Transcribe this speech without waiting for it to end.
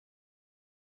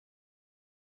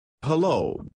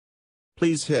Hello.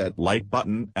 Please hit like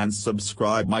button and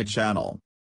subscribe my channel.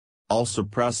 Also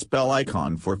press bell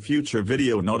icon for future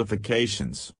video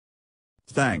notifications.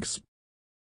 Thanks.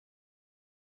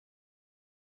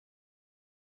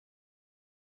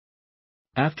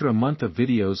 After a month of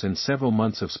videos and several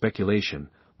months of speculation,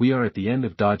 we are at the end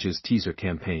of Dodge's teaser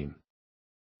campaign.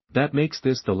 That makes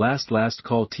this the last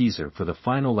call teaser for the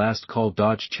final last call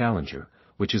Dodge Challenger,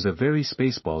 which is a very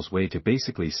Spaceballs way to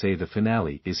basically say the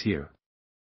finale is here.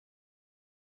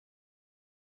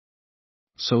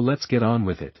 So let's get on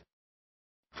with it.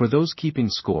 For those keeping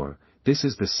score, this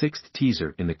is the 6th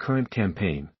teaser in the current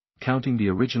campaign, counting the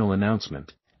original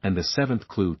announcement, and the 7th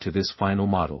clue to this final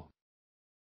model.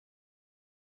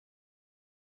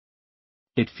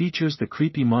 It features the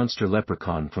creepy monster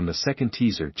leprechaun from the second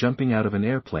teaser jumping out of an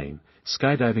airplane,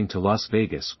 skydiving to Las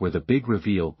Vegas where the big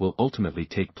reveal will ultimately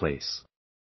take place.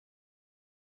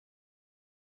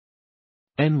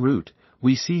 En route,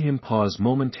 we see him pause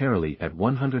momentarily at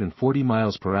 140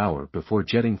 miles per hour before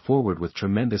jetting forward with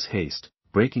tremendous haste,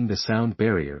 breaking the sound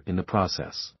barrier in the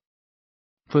process.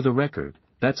 For the record,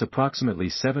 that's approximately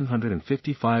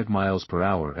 755 miles per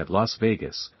hour at Las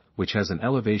Vegas, which has an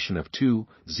elevation of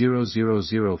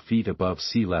 2,000 feet above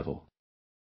sea level.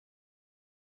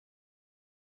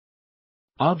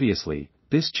 Obviously,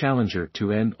 this Challenger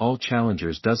to end all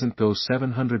Challengers doesn't go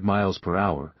 700 miles per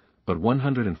hour, but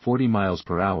 140 miles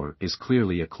per hour is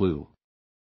clearly a clue.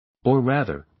 Or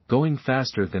rather, going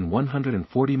faster than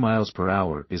 140 miles per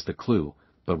hour is the clue,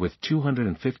 but with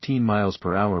 215 miles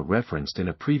per hour referenced in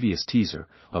a previous teaser,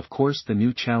 of course the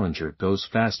new Challenger goes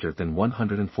faster than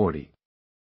 140.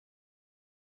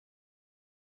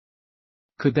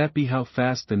 Could that be how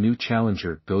fast the new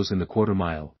Challenger goes in the quarter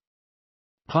mile?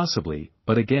 Possibly,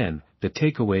 but again, the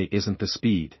takeaway isn't the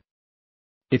speed.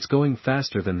 It's going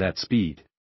faster than that speed.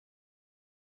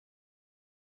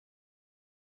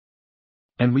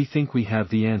 And we think we have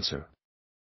the answer.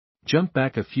 Jump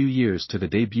back a few years to the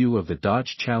debut of the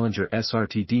Dodge Challenger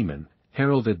SRT Demon,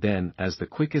 heralded then as the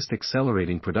quickest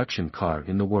accelerating production car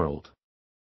in the world.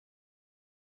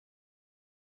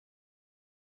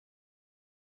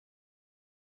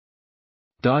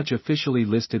 Dodge officially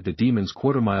listed the Demon's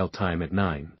quarter-mile time at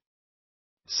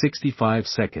 9.65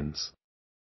 seconds.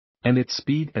 And its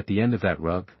speed at the end of that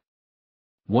rug?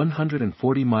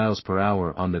 140 miles per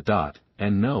hour on the dot,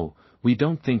 and no, we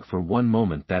don't think for one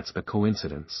moment that's a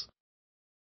coincidence.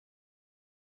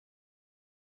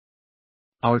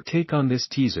 Our take on this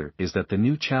teaser is that the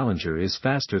new Challenger is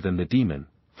faster than the Demon,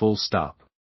 full stop.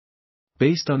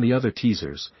 Based on the other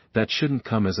teasers, that shouldn't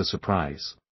come as a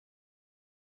surprise.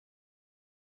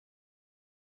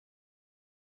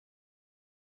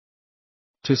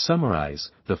 To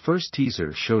summarize, the first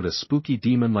teaser showed a spooky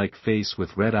demon-like face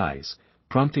with red eyes,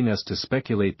 prompting us to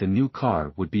speculate the new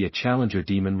car would be a Challenger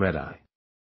Demon Red Eye.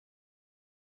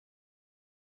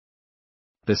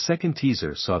 The second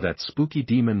teaser saw that spooky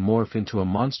demon morph into a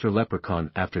monster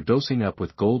leprechaun after dosing up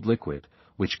with gold liquid,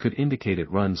 which could indicate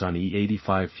it runs on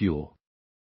E85 fuel.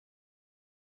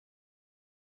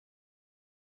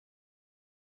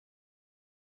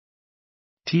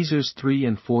 Teasers 3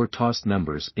 and 4 tossed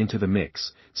numbers into the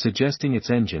mix, suggesting its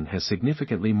engine has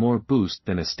significantly more boost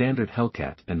than a standard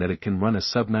Hellcat and that it can run a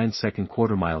sub-9 second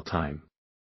quarter-mile time.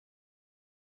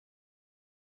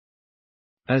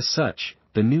 As such,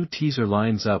 the new teaser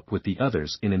lines up with the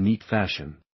others in a neat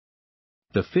fashion.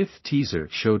 The fifth teaser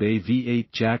showed a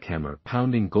V8 jackhammer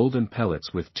pounding golden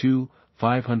pellets with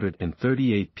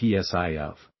 538 psi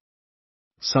of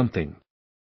something.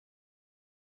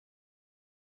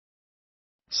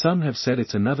 Some have said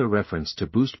it's another reference to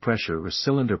boost pressure or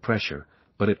cylinder pressure,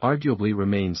 but it arguably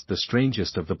remains the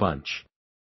strangest of the bunch.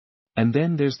 And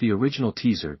then there's the original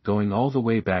teaser going all the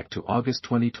way back to August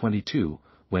 2022,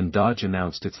 when Dodge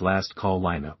announced its last call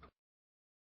lineup.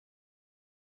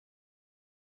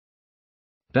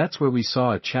 That's where we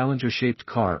saw a Challenger-shaped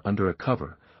car under a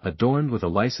cover, adorned with a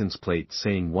license plate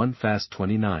saying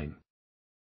 1Fast29.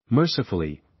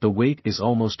 Mercifully, the wait is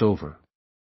almost over.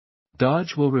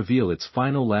 Dodge will reveal its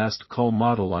final last call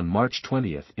model on March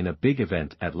 20th in a big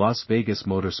event at Las Vegas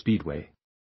Motor Speedway.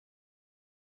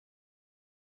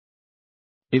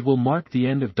 It will mark the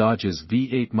end of Dodge's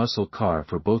V8 muscle car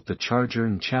for both the Charger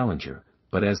and Challenger,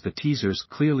 but as the teasers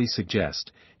clearly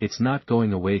suggest, it's not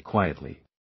going away quietly.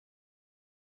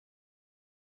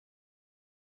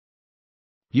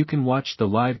 You can watch the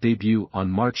live debut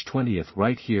on March 20th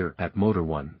right here at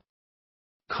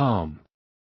Motor1.com.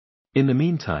 In the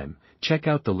meantime, check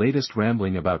out the latest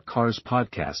Rambling About Cars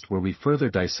podcast where we further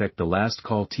dissect the last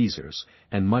call teasers,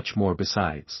 and much more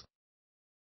besides.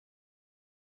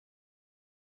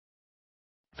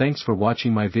 Thanks for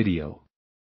watching my video.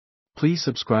 Please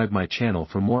subscribe my channel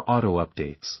for more auto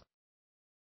updates.